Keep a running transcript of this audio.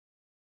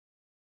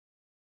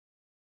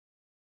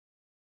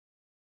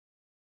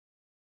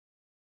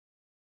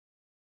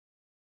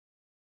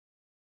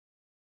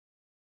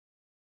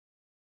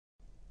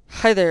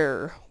Hi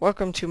there,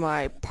 welcome to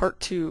my part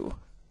 2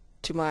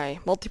 to my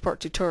multi-part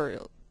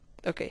tutorial.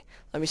 Okay,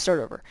 let me start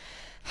over.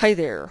 Hi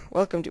there,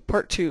 welcome to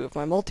part 2 of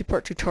my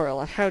multi-part tutorial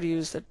on how to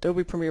use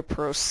Adobe Premiere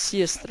Pro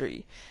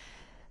CS3.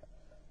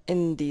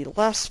 In the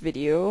last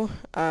video,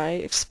 I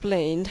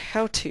explained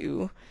how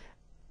to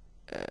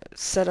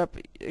set up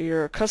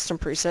your custom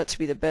preset to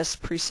be the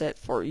best preset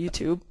for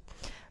YouTube.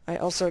 I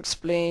also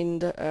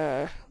explained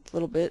a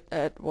little bit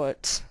at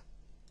what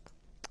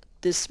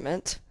this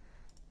meant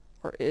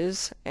or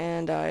is,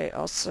 and I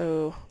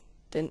also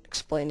didn't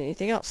explain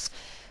anything else.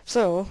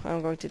 So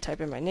I'm going to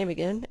type in my name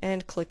again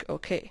and click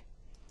OK.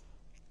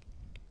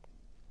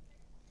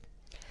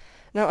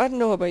 Now I don't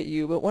know about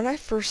you, but when I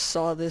first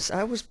saw this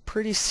I was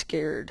pretty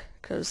scared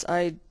because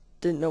I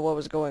didn't know what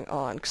was going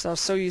on, because I was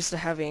so used to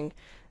having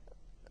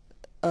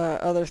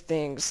other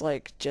things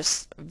like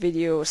just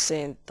video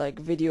saying like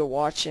video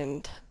watch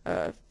and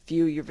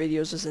view your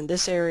videos is in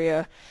this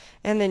area,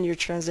 and then your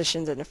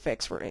transitions and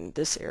effects were in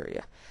this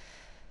area.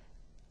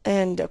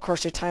 And of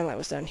course your timeline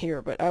was down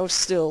here, but I was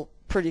still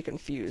pretty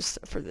confused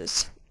for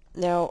this.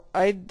 Now,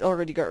 I'd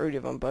already got rid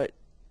of them, but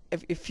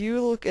if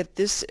you look at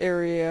this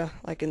area,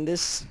 like in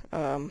this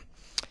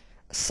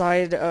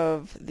side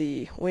of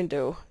the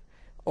window,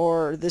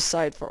 or this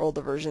side for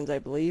older versions I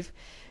believe,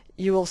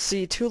 you will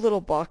see two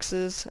little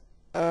boxes.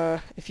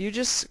 If you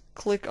just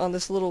click on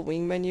this little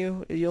wing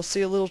menu, you'll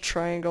see a little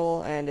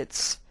triangle, and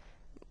it's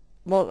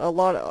well, a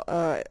lot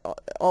of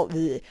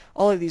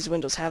all of these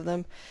windows have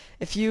them.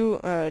 If you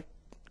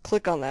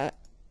click on that,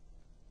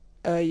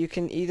 you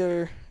can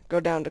either go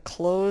down to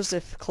close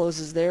if close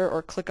is there,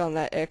 or click on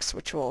that X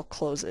which will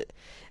close it.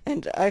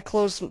 And I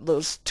closed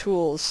those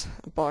tools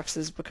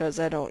boxes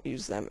because I don't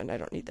use them and I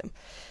don't need them.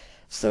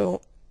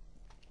 So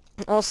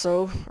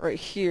also right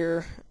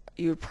here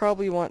you would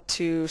probably want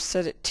to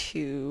set it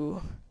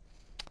to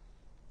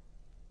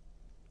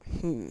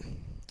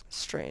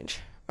strange.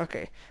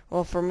 Okay,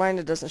 well for mine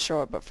it doesn't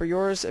show up, but for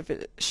yours, if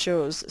it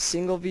shows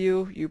single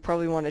view, you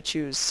probably want to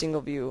choose single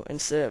view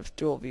instead of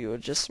dual view.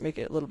 It'll just make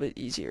it a little bit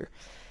easier.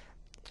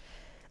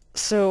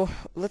 So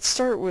let's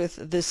start with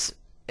this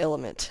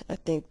element. I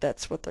think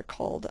that's what they're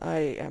called. I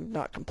am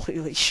not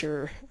completely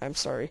sure, I'm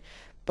sorry.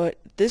 But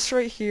this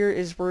right here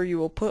is where you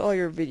will put all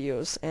your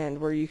videos and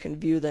where you can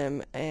view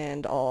them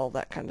and all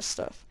that kind of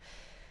stuff.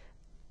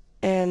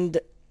 And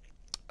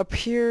up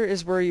here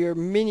is where your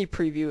mini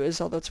preview is,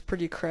 although it's a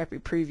pretty crappy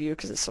preview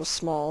because it's so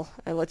small.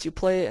 It lets you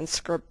play it and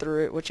scrub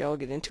through it, which I'll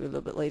get into a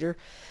little bit later.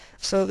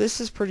 So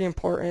this is pretty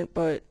important,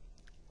 but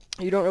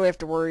you don't really have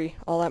to worry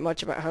all that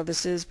much about how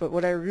this is. But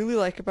what I really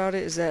like about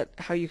it is that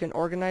how you can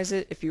organize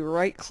it. If you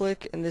right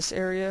click in this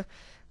area,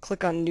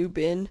 click on new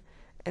bin,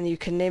 and you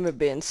can name a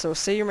bin. So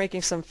say you're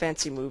making some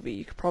fancy movie,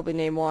 you could probably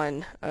name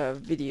one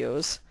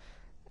videos,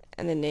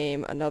 and then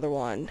name another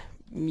one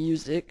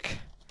music,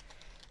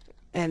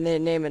 and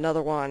then name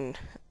another one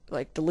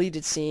like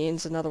deleted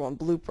scenes, another one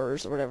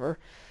bloopers or whatever.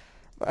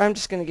 But I'm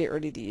just gonna get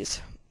rid of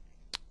these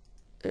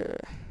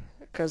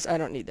because I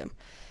don't need them.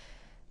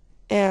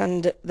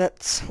 And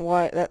that's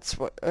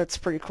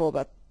pretty cool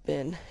about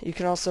bin. You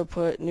can also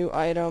put new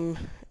item.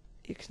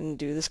 You can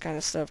do this kind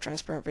of stuff,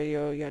 transparent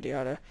video, yada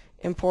yada.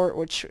 Import,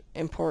 which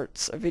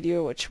imports a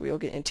video, which we'll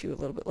get into a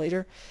little bit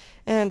later,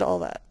 and all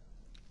that.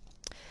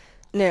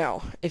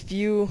 Now, if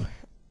you,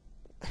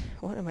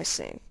 what am I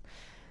saying?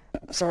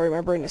 Sorry, my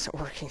brain isn't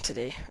working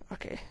today.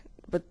 Okay,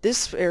 but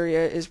this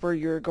area is where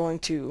you're going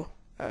to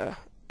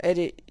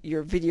edit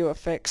your video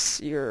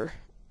effects, your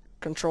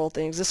control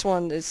things. This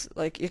one is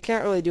like you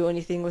can't really do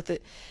anything with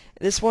it.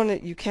 This one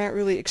you can't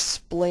really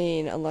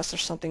explain unless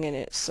there's something in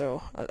it,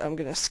 so I'm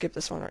gonna skip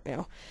this one right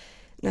now.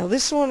 Now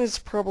this one is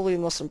probably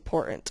the most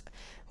important.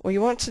 What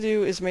you want to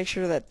do is make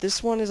sure that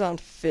this one is on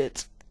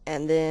fit,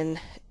 and then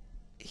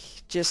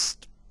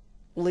just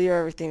leave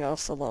everything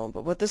else alone.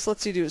 But what this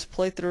lets you do is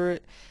play through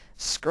it,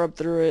 scrub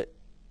through it,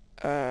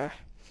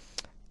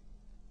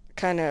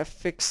 kind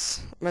of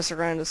mess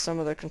around with some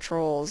of the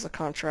controls, the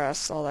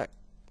contrasts, all that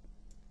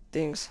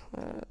things.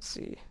 Let's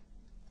see.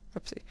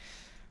 Oopsie.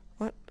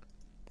 What?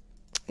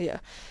 Yeah.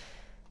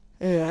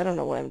 I don't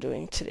know what I'm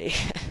doing today.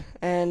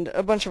 And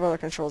a bunch of other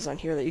controls on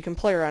here that you can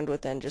play around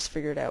with and just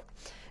figure it out.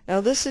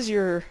 Now this is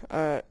your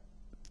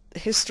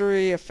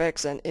history,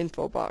 effects, and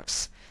info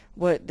box.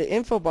 What the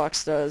info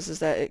box does is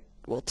that it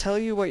will tell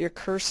you what your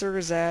cursor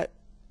is at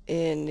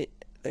in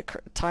the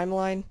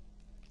timeline.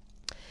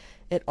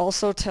 It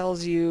also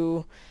tells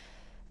you,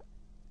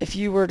 if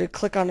you were to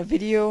click on a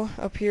video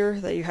up here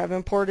that you have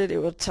imported, it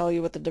will tell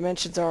you what the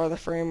dimensions are, the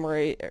frame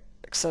rate,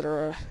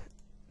 etc.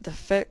 The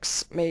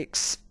effects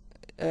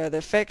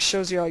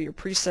shows you all your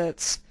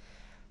presets,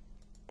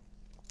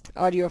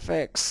 audio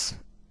effects,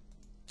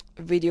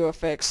 video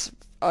effects,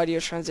 audio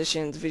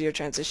transitions, video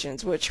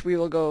transitions, which we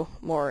will go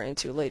more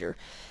into later.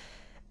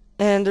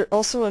 And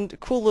also a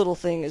cool little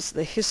thing is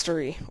the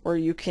history, where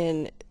you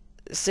can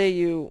say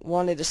you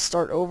wanted to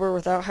start over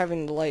without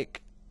having to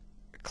like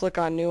click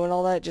on new and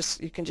all that.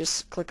 You can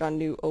just click on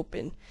new,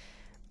 open.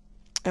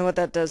 And what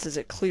that does is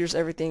it clears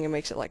everything and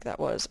makes it like that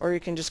was. Or you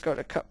can just go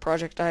to cut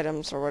project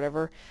items or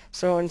whatever.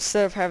 So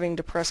instead of having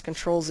to press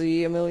Control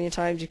Z a million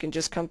times, you can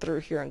just come through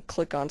here and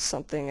click on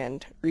something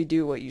and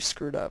redo what you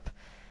screwed up,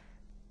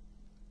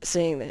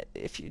 saying that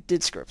if you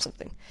did screw up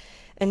something.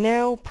 And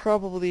now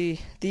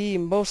probably the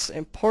most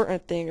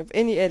important thing of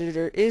any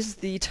editor is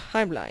the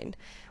timeline.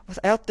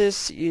 Without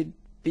this, it'd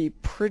be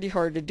pretty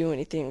hard to do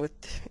anything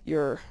with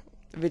your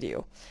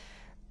video.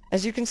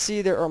 As you can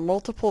see, there are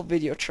multiple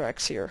video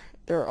tracks here.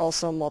 There are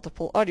also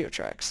multiple audio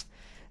tracks.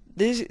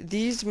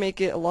 These make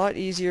it a lot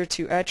easier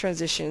to add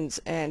transitions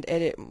and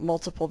edit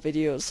multiple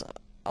videos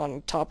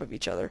on top of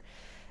each other.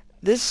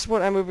 This,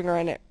 what I'm moving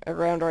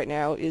around right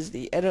now, is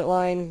the edit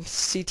line,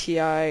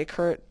 CTI,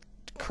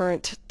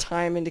 current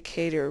time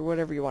indicator,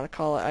 whatever you want to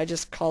call it. I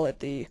just call it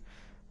the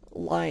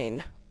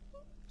line.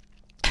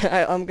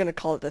 I'm going to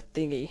call it the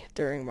thingy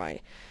during my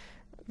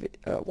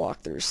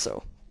walkthroughs,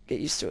 so get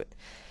used to it.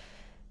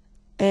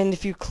 And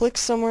if you click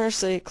somewhere,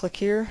 say click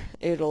here,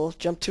 it'll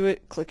jump to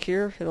it. Click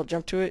here, it'll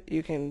jump to it.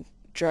 You can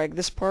drag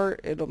this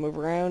part, it'll move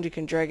around. You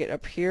can drag it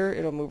up here,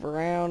 it'll move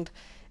around.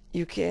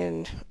 You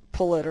can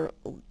pull it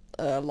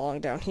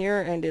along down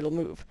here and it'll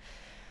move.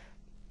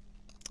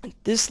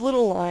 This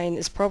little line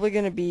is probably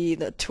going to be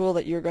the tool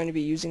that you're going to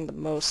be using the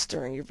most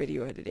during your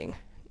video editing.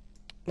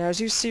 Now as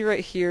you see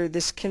right here,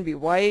 this can be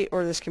white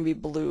or this can be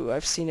blue.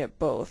 I've seen it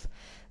both.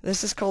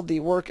 This is called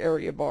the work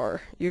area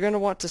bar. You're going to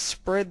want to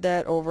spread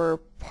that over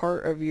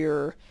part of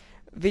your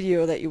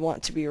video that you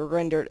want to be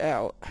rendered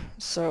out.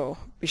 So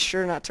be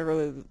sure not to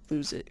really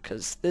lose it,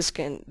 because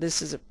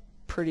this is a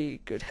pretty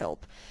good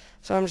help.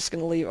 So I'm just going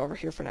to leave over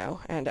here for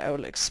now, and I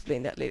will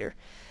explain that later.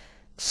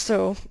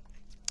 So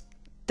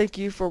thank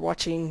you for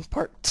watching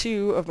part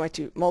 2 of my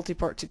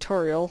multi-part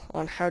tutorial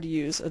on how to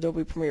use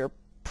Adobe Premiere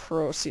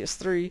Pro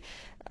CS3.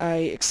 I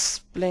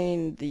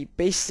explained the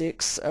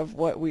basics of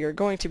what we are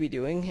going to be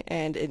doing,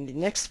 and in the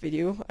next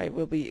video I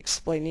will be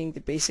explaining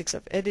the basics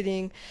of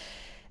editing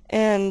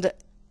and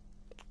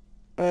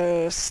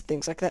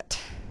things like that.